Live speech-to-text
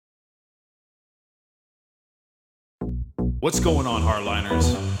What's going on,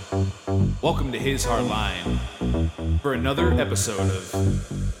 Hardliners? Welcome to His Hardline for another episode of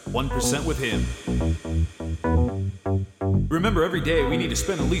 1% with Him. Remember, every day we need to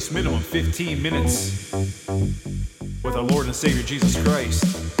spend at least minimum 15 minutes with our Lord and Savior Jesus Christ.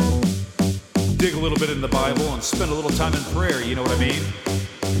 Dig a little bit in the Bible and spend a little time in prayer, you know what I mean?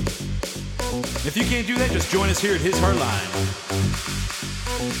 If you can't do that, just join us here at His Hardline.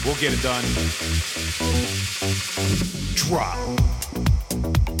 We'll get it done. Drop.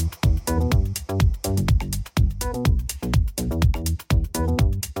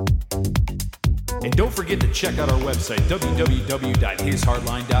 And don't forget to check out our website,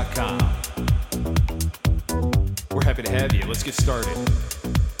 www.hishardline.com. We're happy to have you. Let's get started.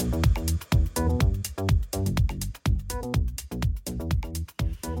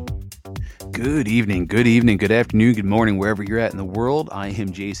 Good evening, good afternoon, good morning, wherever you're at in the world. I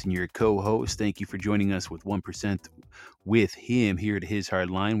am Jason, your co-host. Thank you for joining us with 1% with Him here at His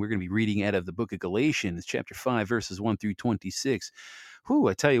Hardline. We're going to be reading out of the book of Galatians, chapter 5, verses 1 through 26. Whew,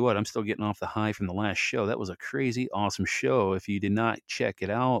 I tell you what, I'm still getting off the high from the last show. That was a crazy, awesome show. If you did not check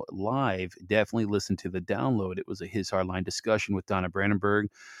it out live, definitely listen to the download. It was a His Hardline discussion with Donna Brandenburg.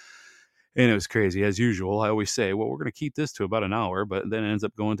 And it was crazy, as usual. I always say, well, we're going to keep this to about an hour, but then it ends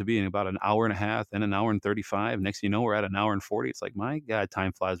up going to being about an hour and a half, then an hour and 35. Next thing you know, we're at an hour and 40. It's like, my God,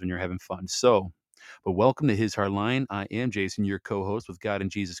 time flies when you're having fun. But welcome to His Hardline. I am Jason, your co-host with God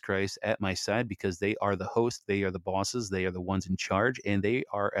and Jesus Christ at my side, because they are the hosts, they are the bosses, they are the ones in charge, and they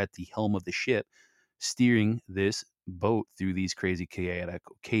are at the helm of the ship, steering this boat through these crazy,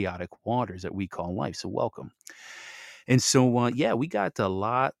 chaotic waters that we call life. So welcome. And so, we got a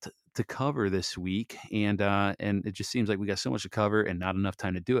lot to cover this week, and it just seems like we got so much to cover and not enough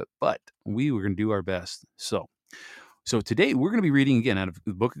time to do it, but we were going to do our best. So today we're going to be reading again out of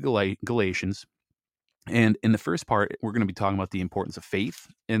the book of Galatians, and in the first part, we're going to be talking about the importance of faith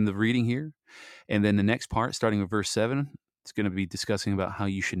in the reading here, and then the next part, starting with verse 7, it's going to be discussing about how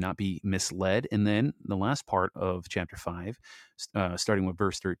you should not be misled, and then the last part of chapter 5, starting with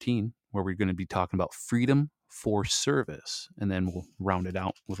verse 13, where we're going to be talking about freedom for service, and then we'll round it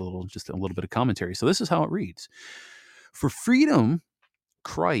out with just a little bit of commentary. So this is how it reads: For freedom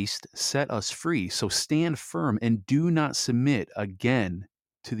Christ set us free, so stand firm and do not submit again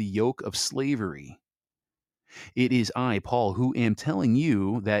to the yoke of slavery. It is I, Paul, who am telling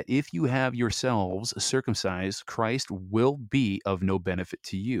you that if you have yourselves circumcised, Christ will be of no benefit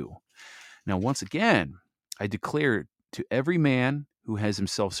to you. Now, once again, I declare to every man who has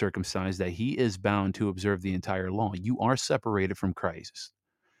himself circumcised that he is bound to observe the entire law. You are separated from Christ.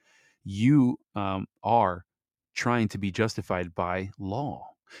 You are trying to be justified by law.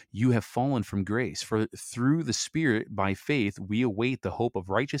 You have fallen from grace. For through the Spirit, by faith, we await the hope of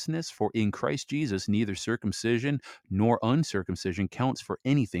righteousness. For in Christ Jesus, neither circumcision nor uncircumcision counts for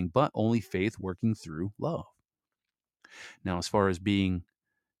anything, but only faith working through love. Now, as far as being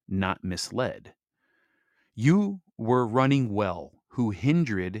not misled, you were running well, who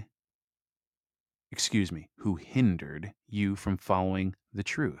hindered you from following the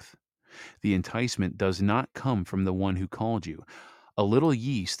truth. The enticement does not come from the one who called you. A little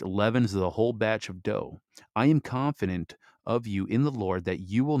yeast leavens the whole batch of dough. I am confident of you in the Lord that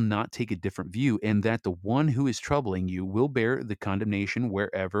you will not take a different view, and that the one who is troubling you will bear the condemnation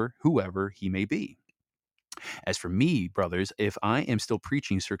whoever he may be. As for me, brothers, if I am still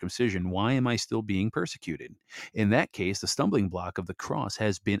preaching circumcision, why am I still being persecuted? In that case, the stumbling block of the cross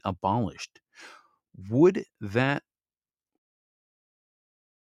has been abolished. Would that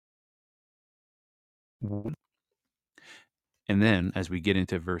And then, as we get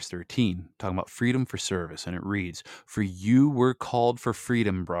into verse 13, talking about freedom for service, and it reads, For you were called for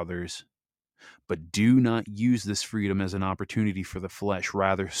freedom, brothers, but do not use this freedom as an opportunity for the flesh.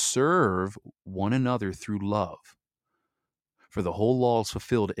 Rather, serve one another through love. For the whole law is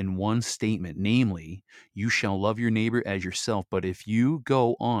fulfilled in one statement, namely, you shall love your neighbor as yourself. But if you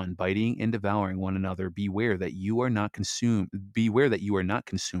go on biting and devouring one another, beware that you are not consumed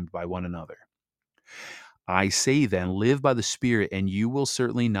by one another. I say then, live by the Spirit, and you will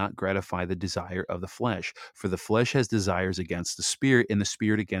certainly not gratify the desire of the flesh. For the flesh has desires against the Spirit, and the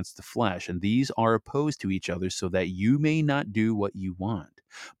Spirit against the flesh, and these are opposed to each other, so that you may not do what you want.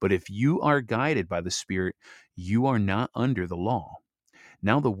 But if you are guided by the Spirit, you are not under the law.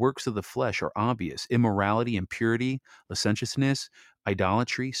 Now the works of the flesh are obvious: immorality, impurity, licentiousness,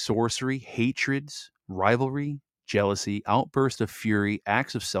 idolatry, sorcery, hatreds, rivalry, jealousy, outbursts of fury,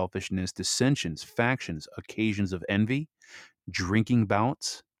 acts of selfishness, dissensions, factions, occasions of envy, drinking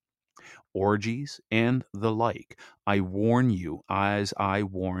bouts, orgies, and the like. I warn you, as I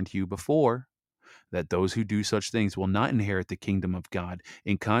warned you before, that those who do such things will not inherit the kingdom of God.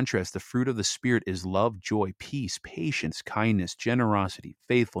 In contrast, the fruit of the Spirit is love, joy, peace, patience, kindness, generosity,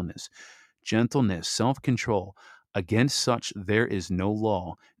 faithfulness, gentleness, self-control. Against such there is no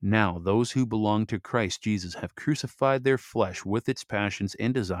law. Now, those who belong to Christ Jesus have crucified their flesh with its passions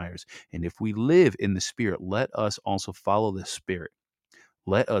and desires. And if we live in the Spirit, let us also follow the Spirit.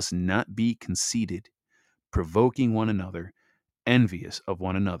 Let us not be conceited, provoking one another, envious of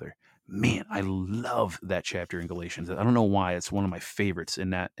one another. Man, I love that chapter in Galatians. I don't know why. It's one of my favorites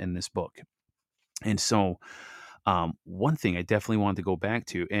in this book. And so, one thing I definitely want to go back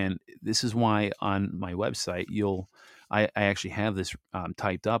to, and this is why on my website, I actually have this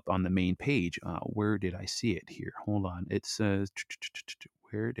typed up on the main page. Where did I see it here? Hold on. It says,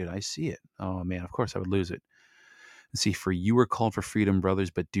 where did I see it? Oh man, of course I would lose it. Let's see, for you are called for freedom, brothers,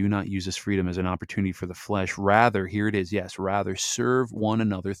 but do not use this freedom as an opportunity for the flesh. Rather, here it is, yes, rather serve one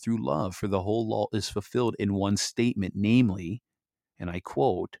another through love, for the whole law is fulfilled in one statement, namely, and I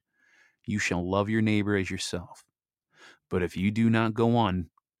quote, you shall love your neighbor as yourself. But if you do not go on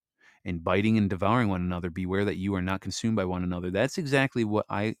and biting and devouring one another, beware that you are not consumed by one another. That's exactly one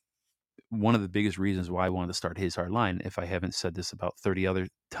of the biggest reasons why I wanted to start His Hard Line, if I haven't said this about 30 other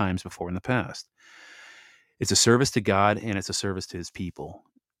times before in the past. It's a service to God and it's a service to His people.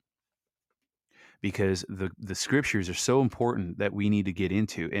 Because the scriptures are so important that we need to get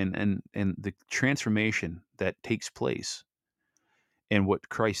into, and the transformation that takes place and what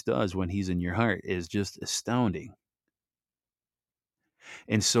Christ does when He's in your heart is just astounding.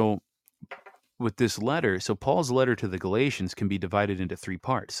 And so with this letter, so Paul's letter to the Galatians can be divided into three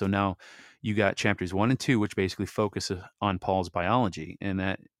parts. So now you got chapters 1 and 2, which basically focus on Paul's biology, and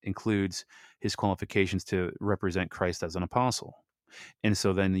that includes his qualifications to represent Christ as an apostle. And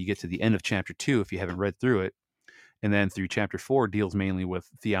so then you get to the end of chapter 2, if you haven't read through it, and then through chapter 4 deals mainly with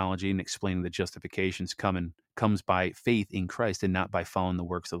theology and explaining the justifications comes by faith in Christ and not by following the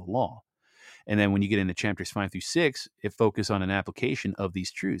works of the law. And then when you get into chapters 5 through 6, it focuses on an application of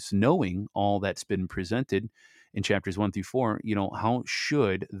these truths, knowing all that's been presented in chapters 1 through 4. How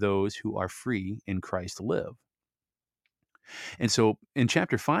should those who are free in Christ live? And so in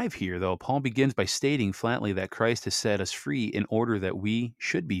chapter 5 here, though, Paul begins by stating flatly that Christ has set us free in order that we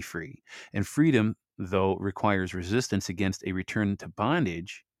should be free. And freedom, though, requires resistance against a return to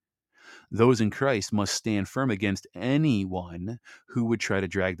bondage, those in Christ must stand firm against anyone who would try to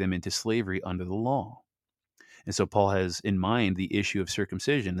drag them into slavery under the law. And so Paul has in mind the issue of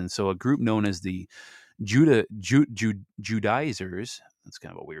circumcision. And so a group known as the Judaizers, that's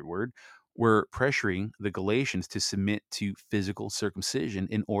kind of a weird word, were pressuring the Galatians to submit to physical circumcision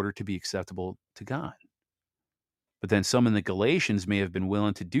in order to be acceptable to God. But then some in the Galatians may have been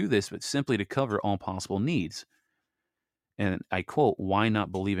willing to do this, but simply to cover all possible needs. And I quote, why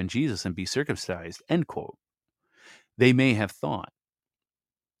not believe in Jesus and be circumcised? End quote. They may have thought.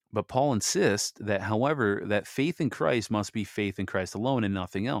 But Paul insists that, however, that faith in Christ must be faith in Christ alone and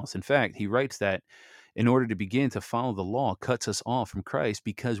nothing else. In fact, he writes that in order to begin to follow the law cuts us off from Christ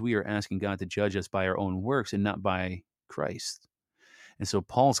because we are asking God to judge us by our own works and not by Christ. And so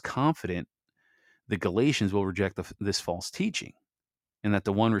Paul's confident the Galatians will reject this false teaching, and that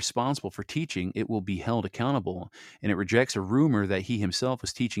the one responsible for teaching it will be held accountable, and it rejects a rumor that he himself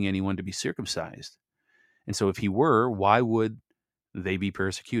was teaching anyone to be circumcised. And so if he were, why would they be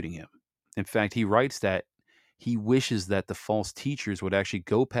persecuting him? In fact, he writes that he wishes that the false teachers would actually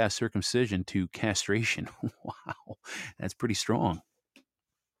go past circumcision to castration. Wow, that's pretty strong.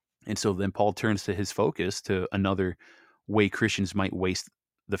 And so then Paul turns to his focus to another way Christians might waste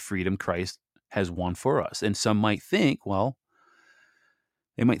the freedom Christ has won for us. And some might think, well,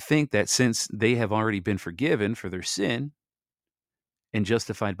 they might think that since they have already been forgiven for their sin and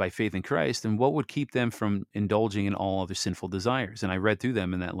justified by faith in Christ, then what would keep them from indulging in all other sinful desires? And I read through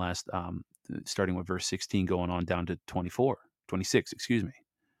them in that last, starting with verse 16, going on down to 26, excuse me.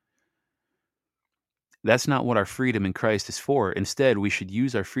 That's not what our freedom in Christ is for. Instead, we should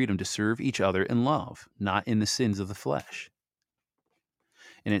use our freedom to serve each other in love, not in the sins of the flesh.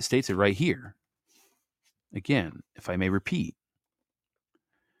 And it states it right here. Again, if I may repeat,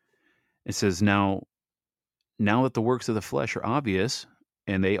 it says, now that the works of the flesh are obvious,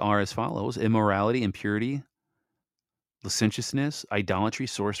 and they are as follows: immorality, impurity, licentiousness, idolatry,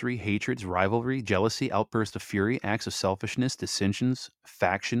 sorcery, hatreds, rivalry, jealousy, outbursts of fury, acts of selfishness, dissensions,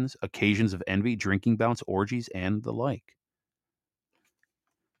 factions, occasions of envy, drinking bouts, orgies, and the like.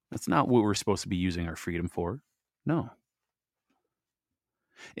 That's not what we're supposed to be using our freedom for. No.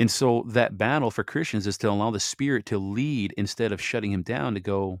 And so that battle for Christians is to allow the Spirit to lead instead of shutting him down to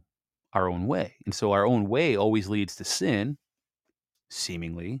go our own way. And so our own way always leads to sin,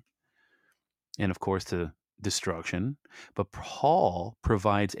 seemingly. and of course to destruction. But Paul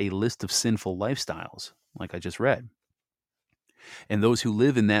provides a list of sinful lifestyles, like I just read. And those who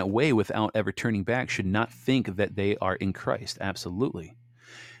live in that way without ever turning back should not think that they are in Christ. Absolutely.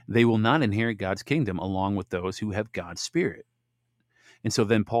 They will not inherit God's kingdom along with those who have God's Spirit. And so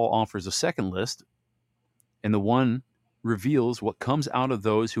then Paul offers a second list, and the one reveals what comes out of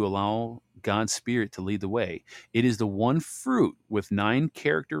those who allow God's Spirit to lead the way. It is the one fruit with 9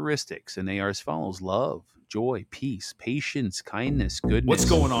 characteristics, and they are as follows: love, joy, peace, patience, kindness, goodness. What's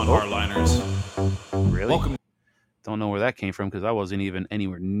going on, Hardliners? Really? Welcome. Don't know where that came from because I wasn't even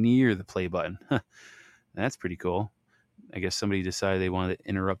anywhere near the play button. That's pretty cool. I guess somebody decided they wanted to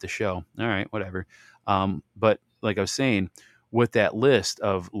interrupt the show. All right, whatever. But like I was saying, with that list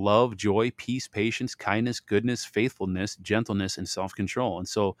of love, joy, peace, patience, kindness, goodness, faithfulness, gentleness, and self-control. And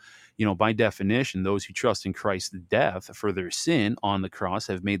so, by definition, those who trust in Christ's death for their sin on the cross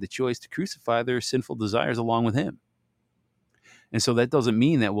have made the choice to crucify their sinful desires along with him. And so that doesn't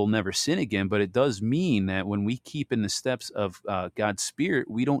mean that we'll never sin again, but it does mean that when we keep in the steps of God's Spirit,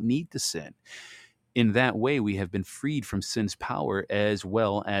 we don't need to sin. In that way, we have been freed from sin's power as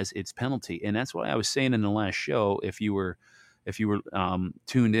well as its penalty. And that's why I was saying in the last show, if you were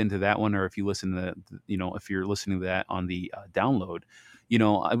tuned into that one, or if you listen to, if you're listening to that on the download,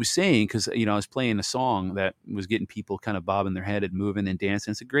 I was saying, because, I was playing a song that was getting people kind of bobbing their head and moving and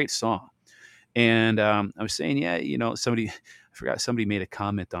dancing. It's a great song. And I was saying, somebody made a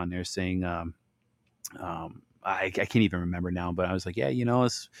comment on there saying, I can't even remember now, but I was like,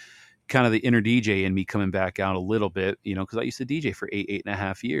 it's kind of the inner DJ in me coming back out a little bit, because I used to DJ for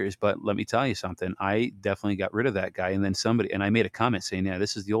 8.5 years. But let me tell you something, I definitely got rid of that guy. And then and I made a comment saying, yeah,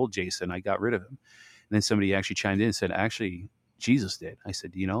 this is the old Jason. I got rid of him. And then somebody actually chimed in and said, actually, Jesus did. I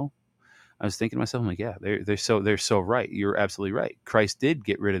said, I was thinking to myself, I'm like, yeah, they're so right. You're absolutely right. Christ did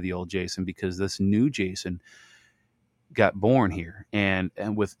get rid of the old Jason because this new Jason got born here, and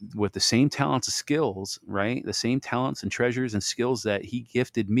with the same talents and skills, right? The same talents and treasures and skills that he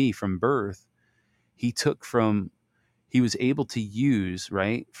gifted me from birth, he was able to use,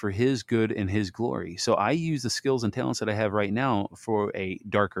 right, for his good and his glory. So I use the skills and talents that I have right now for a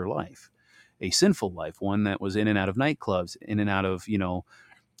darker life, a sinful life, one that was in and out of nightclubs, in and out of,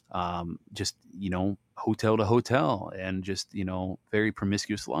 just, hotel to hotel, and just, very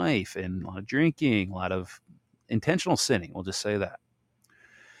promiscuous life, and a lot of drinking, a lot of intentional sinning. We'll just say that.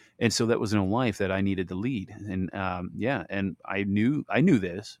 And so that was in a life that I needed to lead. And and I knew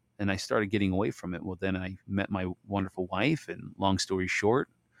this, and I started getting away from it. Well, then I met my wonderful wife, and long story short,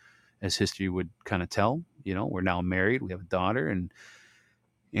 as history would kind of tell, we're now married. We have a daughter, and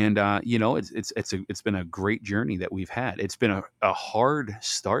it's been a great journey that we've had. It's been a hard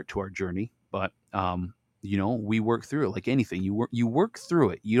start to our journey, but we work through it like anything. You work through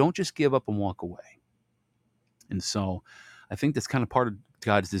it. You don't just give up and walk away. And so I think that's kind of part of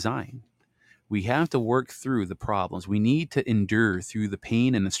God's design. We have to work through the problems. We need to endure through the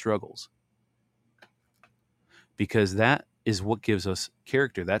pain and the struggles, because that is what gives us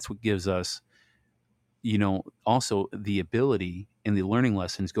character. That's what gives us, also the ability and the learning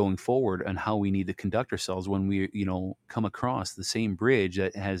lessons going forward on how we need to conduct ourselves when we, come across the same bridge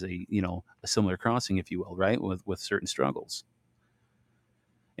that has a similar crossing, if you will, right, with certain struggles.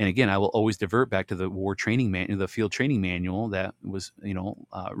 And again, I will always divert back to the the field training manual that was,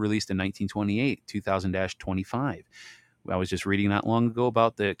 released in 1928, 2000-25. I was just reading not long ago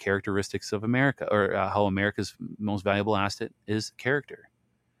about the characteristics of America, or how America's most valuable asset is character.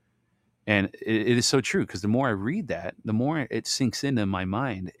 And it is so true, because the more I read that, the more it sinks into my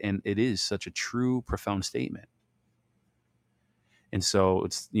mind. And it is such a true, profound statement. And so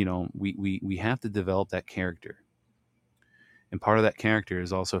it's, we have to develop that character. And part of that character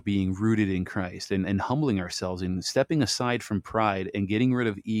is also being rooted in Christ, and humbling ourselves and stepping aside from pride and getting rid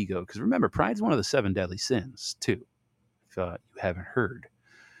of ego. Because remember, pride is one of the 7 deadly sins too, if you haven't heard.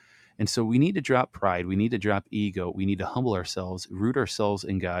 And so we need to drop pride. We need to drop ego. We need to humble ourselves, root ourselves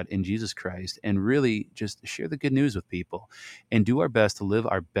in God, in Jesus Christ, and really just share the good news with people and do our best to live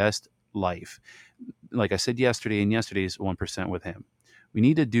our best life. Like I said yesterday in yesterday's 1% with Him, we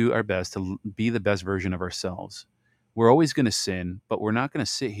need to do our best to be the best version of ourselves. We're always going to sin, but we're not going to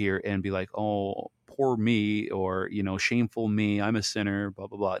sit here and be like, oh, poor me, or, shameful me, I'm a sinner, blah,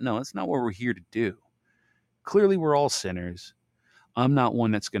 blah, blah. No, that's not what we're here to do. Clearly, we're all sinners. I'm not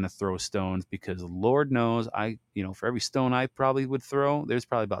one that's going to throw stones, because Lord knows for every stone I probably would throw, there's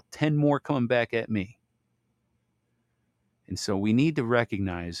probably about 10 more coming back at me. And so we need to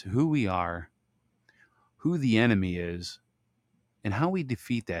recognize who we are, who the enemy is, and how we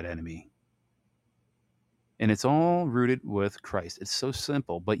defeat that enemy. And it's all rooted with Christ. It's so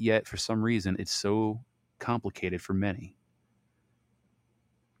simple, but yet for some reason it's so complicated for many.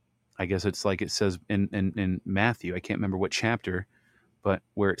 I guess it's like it says in Matthew, I can't remember what chapter, but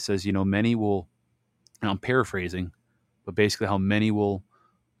where it says, many will, and I'm paraphrasing, but basically how many will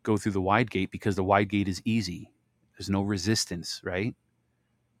go through the wide gate because the wide gate is easy. There's no resistance, right?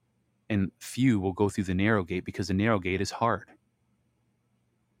 And few will go through the narrow gate because the narrow gate is hard.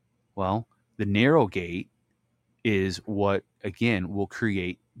 Well, the narrow gate is what, again, will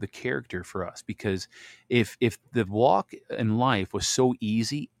create the character for us, because if the walk in life was so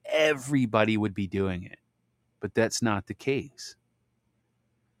easy, everybody would be doing it. But that's not the case.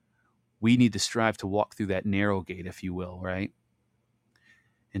 We need to strive to walk through that narrow gate, if you will, right?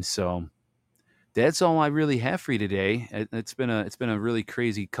 And so that's all I really have for you today. It's been a really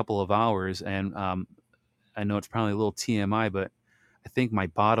crazy couple of hours, and I know it's probably a little TMI, but I think my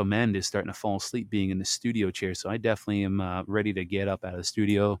bottom end is starting to fall asleep being in the studio chair. So I definitely am ready to get up out of the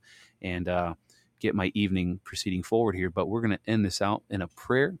studio and get my evening proceeding forward here. But we're going to end this out in a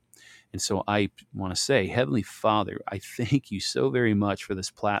prayer. And so I want to say, Heavenly Father, I thank you so very much for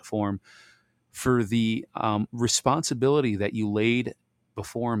this platform, for the responsibility that you laid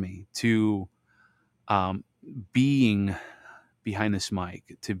before me to being behind this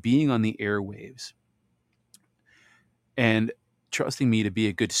mic, to being on the airwaves, and trusting me to be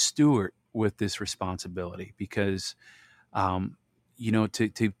a good steward with this responsibility, because to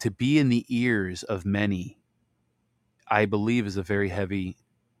be in the ears of many, I believe, is a heavy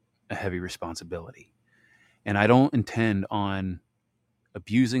responsibility, and I don't intend on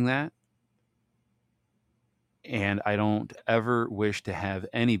abusing that, and I don't ever wish to have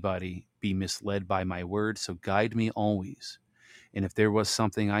anybody be misled by my words. So guide me always, and if there was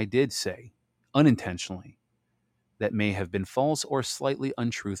something I did say unintentionally that may have been false or slightly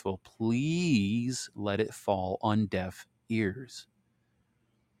untruthful, please let it fall on deaf ears.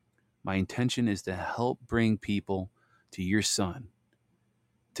 My intention is to help bring people to your Son,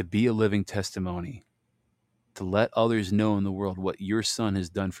 to be a living testimony, to let others know in the world what your Son has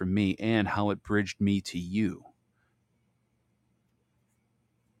done for me and how it bridged me to you.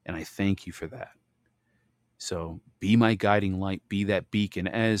 And I thank you for that. So be my guiding light, be that beacon,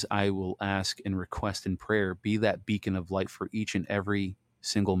 as I will ask and request in prayer, be that beacon of light for each and every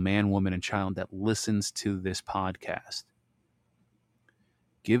single man, woman, and child that listens to this podcast.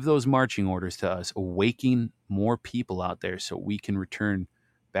 Give those marching orders to us, awaken more people out there so we can return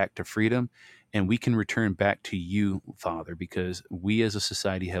back to freedom, and we can return back to you, Father, because we as a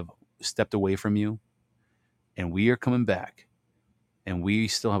society have stepped away from you, and we are coming back. And we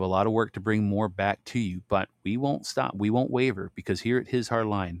still have a lot of work to bring more back to you, but we won't stop. We won't waver, because here at His Hard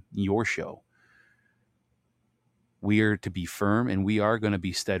Line, your show, we are to be firm, and we are going to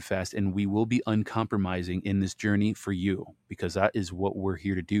be steadfast, and we will be uncompromising in this journey for you, because that is what we're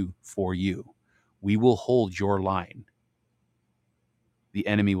here to do for you. We will hold your line. The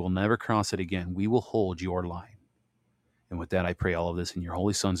enemy will never cross it again. We will hold your line. And with that, I pray all of this in your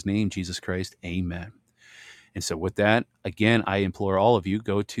Holy Son's name, Jesus Christ. Amen. And so with that, again, I implore all of you,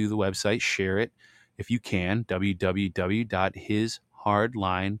 go to the website, share it if you can,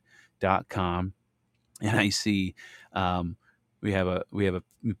 www.hishardline.com. And I see we have a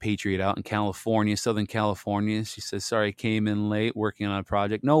patriot out in California, Southern California. She says, sorry, I came in late working on a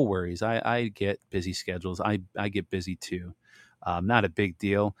project. No worries. I get busy schedules. I get busy too. Not a big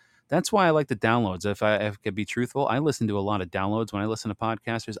deal. That's why I like the downloads. If I could be truthful, I listen to a lot of downloads when I listen to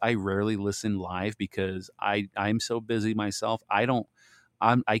podcasters. I rarely listen live because I'm so busy myself. I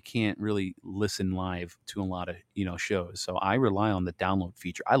can't really listen live to a lot of shows. So I rely on the download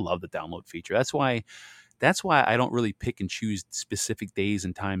feature. I love the download feature. That's why I don't really pick and choose specific days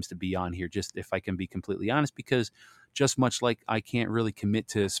and times to be on here, just if I can be completely honest, because just much like I can't really commit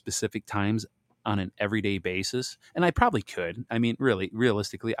to specific times on an everyday basis, and I probably could. I mean, really,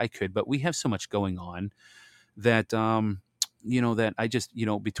 realistically, I could, but we have so much going on that that I just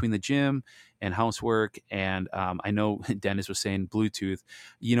between the gym and housework, and I know Dennis was saying Bluetooth.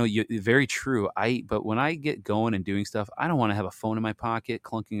 Very true. But when I get going and doing stuff, I don't want to have a phone in my pocket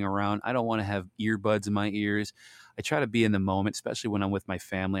clunking around. I don't want to have earbuds in my ears. I try to be in the moment, especially when I'm with my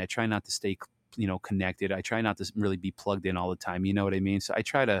family. I try not to stay connected. I try not to really be plugged in all the time. You know what I mean? So I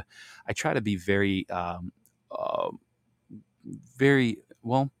try to be very very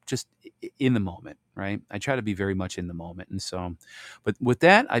well, just in the moment, right? I try to be very much in the moment. And so, but with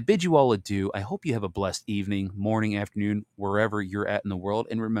that, I bid you all adieu. I hope you have a blessed evening, morning, afternoon, wherever you're at in the world.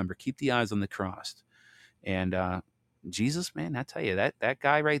 And remember, keep the eyes on the cross. And Jesus, man, I tell you, that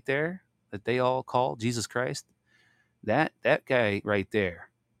guy right there that they all call Jesus Christ, that guy right there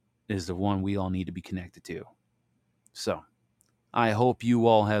is the one we all need to be connected to. So I hope you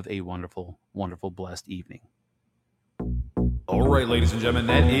all have a wonderful, wonderful, blessed evening. All right, ladies and gentlemen,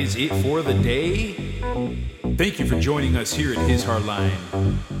 that is it for the day. Thank you for joining us here at His Hardline.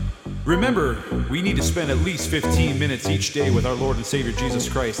 Remember, we need to spend at least 15 minutes each day with our Lord and Savior Jesus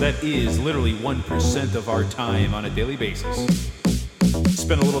Christ. That is literally 1% of our time on a daily basis.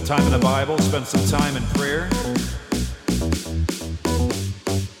 Spend a little time in the Bible, spend some time in prayer,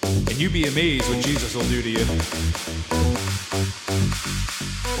 and you'd be amazed what Jesus will do to you.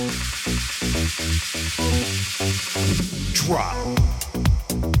 Drop.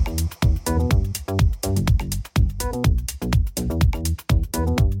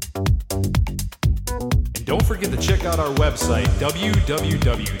 And don't forget to check out our website,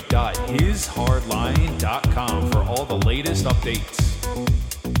 www.hishardline.com, for all the latest updates.